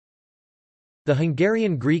The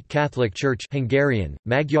Hungarian Greek Catholic Church Hungarian,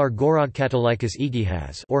 Magyar Görögkatolikus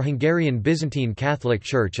Egyház or Hungarian Byzantine Catholic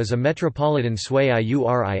Church is a metropolitan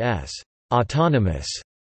sui-iuris autonomous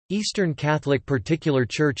Eastern Catholic particular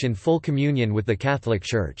church in full communion with the Catholic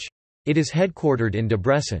Church. It is headquartered in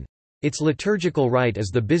Debrecen. Its liturgical rite is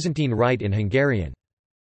the Byzantine Rite in Hungarian.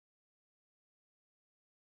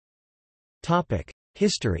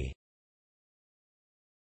 History.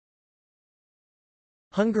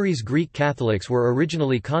 Hungary's Greek Catholics were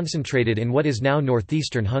originally concentrated in what is now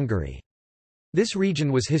northeastern Hungary. This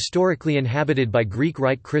region was historically inhabited by Greek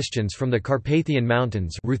Rite Christians from the Carpathian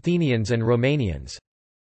Mountains, Ruthenians and Romanians.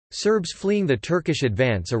 Serbs fleeing the Turkish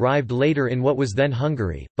advance arrived later in what was then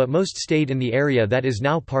Hungary, but most stayed in the area that is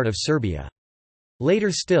now part of Serbia.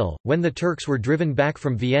 Later still, when the Turks were driven back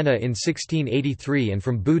from Vienna in 1683 and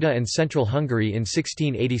from Buda and central Hungary in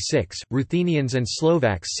 1686, Ruthenians and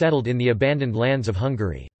Slovaks settled in the abandoned lands of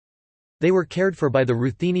Hungary. They were cared for by the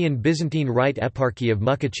Ruthenian Byzantine Rite Eparchy of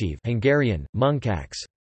Mukachev Hungarian, Munkacs.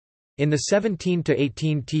 In the 17th to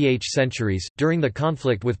 18th centuries, during the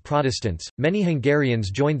conflict with Protestants, many Hungarians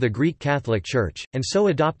joined the Greek Catholic Church, and so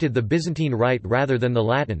adopted the Byzantine Rite rather than the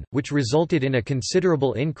Latin, which resulted in a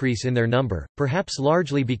considerable increase in their number, perhaps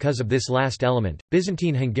largely because of this last element.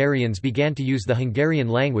 Byzantine Hungarians began to use the Hungarian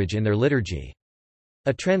language in their liturgy.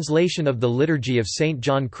 A translation of the Liturgy of St.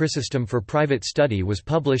 John Chrysostom for private study was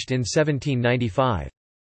published in 1795.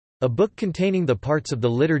 A book containing the parts of the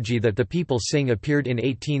liturgy that the people sing appeared in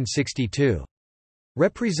 1862.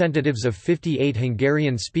 Representatives of 58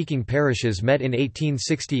 Hungarian-speaking parishes met in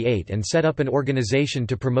 1868 and set up an organization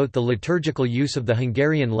to promote the liturgical use of the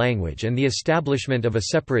Hungarian language and the establishment of a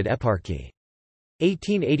separate eparchy.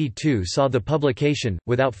 1882 saw the publication,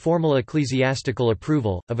 without formal ecclesiastical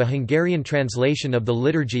approval, of a Hungarian translation of the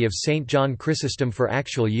Liturgy of St. John Chrysostom for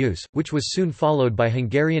actual use, which was soon followed by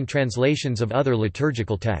Hungarian translations of other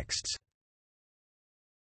liturgical texts.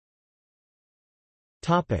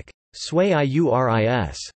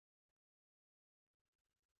 Sui-iuris.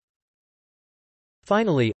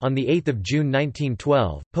 Finally, on 8 June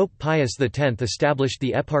 1912, Pope Pius X established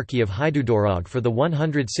the Eparchy of Hajdúdorog for the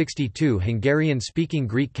 162 Hungarian-speaking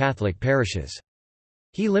Greek Catholic parishes.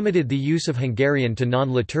 He limited the use of Hungarian to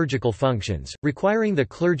non-liturgical functions, requiring the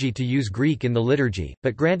clergy to use Greek in the liturgy,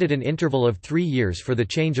 but granted an interval of 3 years for the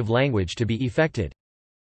change of language to be effected.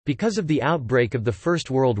 Because of the outbreak of the First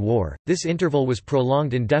World War, this interval was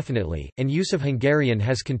prolonged indefinitely, and use of Hungarian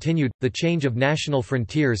has continued. The change of national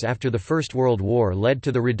frontiers after the First World War led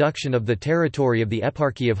to the reduction of the territory of the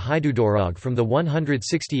Eparchy of Hajdúdorog from the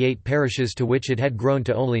 168 parishes to which it had grown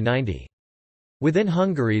to only 90. Within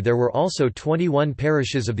Hungary there were also 21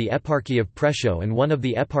 parishes of the Eparchy of Prešov and one of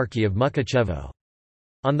the Eparchy of Mukachevo.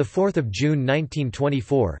 On 4 June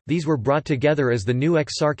 1924, these were brought together as the new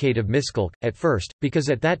Exarchate of Miskolc, at first,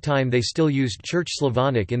 because at that time they still used Church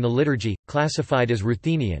Slavonic in the liturgy, classified as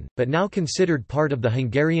Ruthenian, but now considered part of the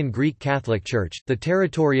Hungarian Greek Catholic Church. The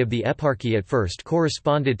territory of the eparchy at first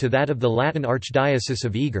corresponded to that of the Latin Archdiocese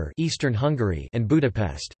of Eger, Eastern Hungary, and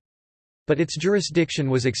Budapest. But its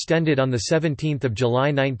jurisdiction was extended on 17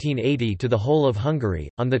 July 1980 to the whole of Hungary.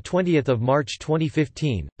 On 20 March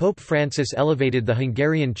 2015, Pope Francis elevated the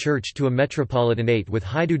Hungarian Church to a metropolitanate with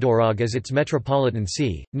Hajdúdorog as its metropolitan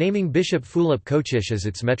see, naming Bishop Fulip Kocsis as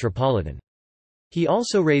its metropolitan. He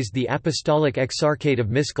also raised the Apostolic Exarchate of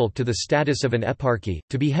Miskolc to the status of an eparchy,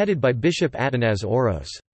 to be headed by Bishop Atanás Orosz.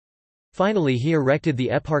 Finally he erected the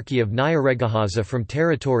Eparchy of Nyíregyháza from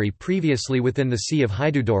territory previously within the See of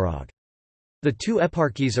Hajdúdorog. The two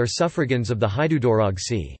eparchies are suffragans of the Hajdúdorog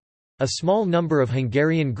See. A small number of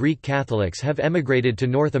Hungarian Greek Catholics have emigrated to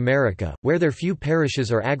North America, where their few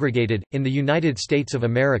parishes are aggregated, in the United States of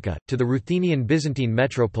America, to the Ruthenian Byzantine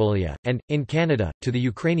Metropolia, and, in Canada, to the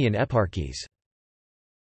Ukrainian eparchies.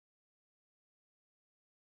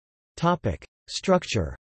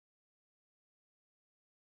 Structure.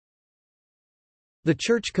 The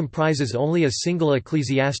Church comprises only a single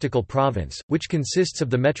ecclesiastical province, which consists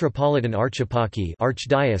of the Metropolitan Archeparchy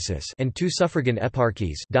Archdiocese and two suffragan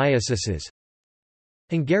eparchies dioceses.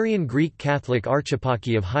 Hungarian Greek Catholic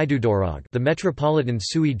Archeparchy of Hajdúdorog, the Metropolitan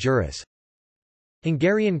sui juris.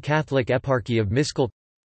 Hungarian Catholic Eparchy of Miskolc.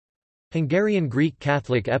 Hungarian Greek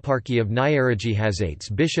Catholic Eparchy of Nyíregyháza. Its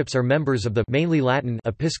bishops are members of the mainly Latin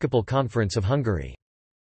Episcopal Conference of Hungary.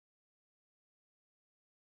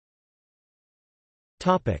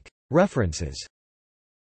 References.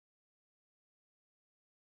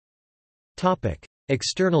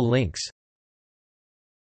 External links.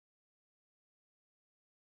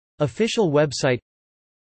 Official website.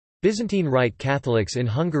 Byzantine Rite Catholics in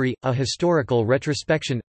Hungary – a historical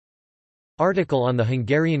retrospection. Article on the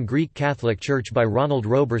Hungarian Greek Catholic Church by Ronald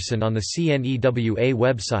Roberson on the CNEWA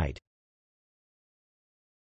website.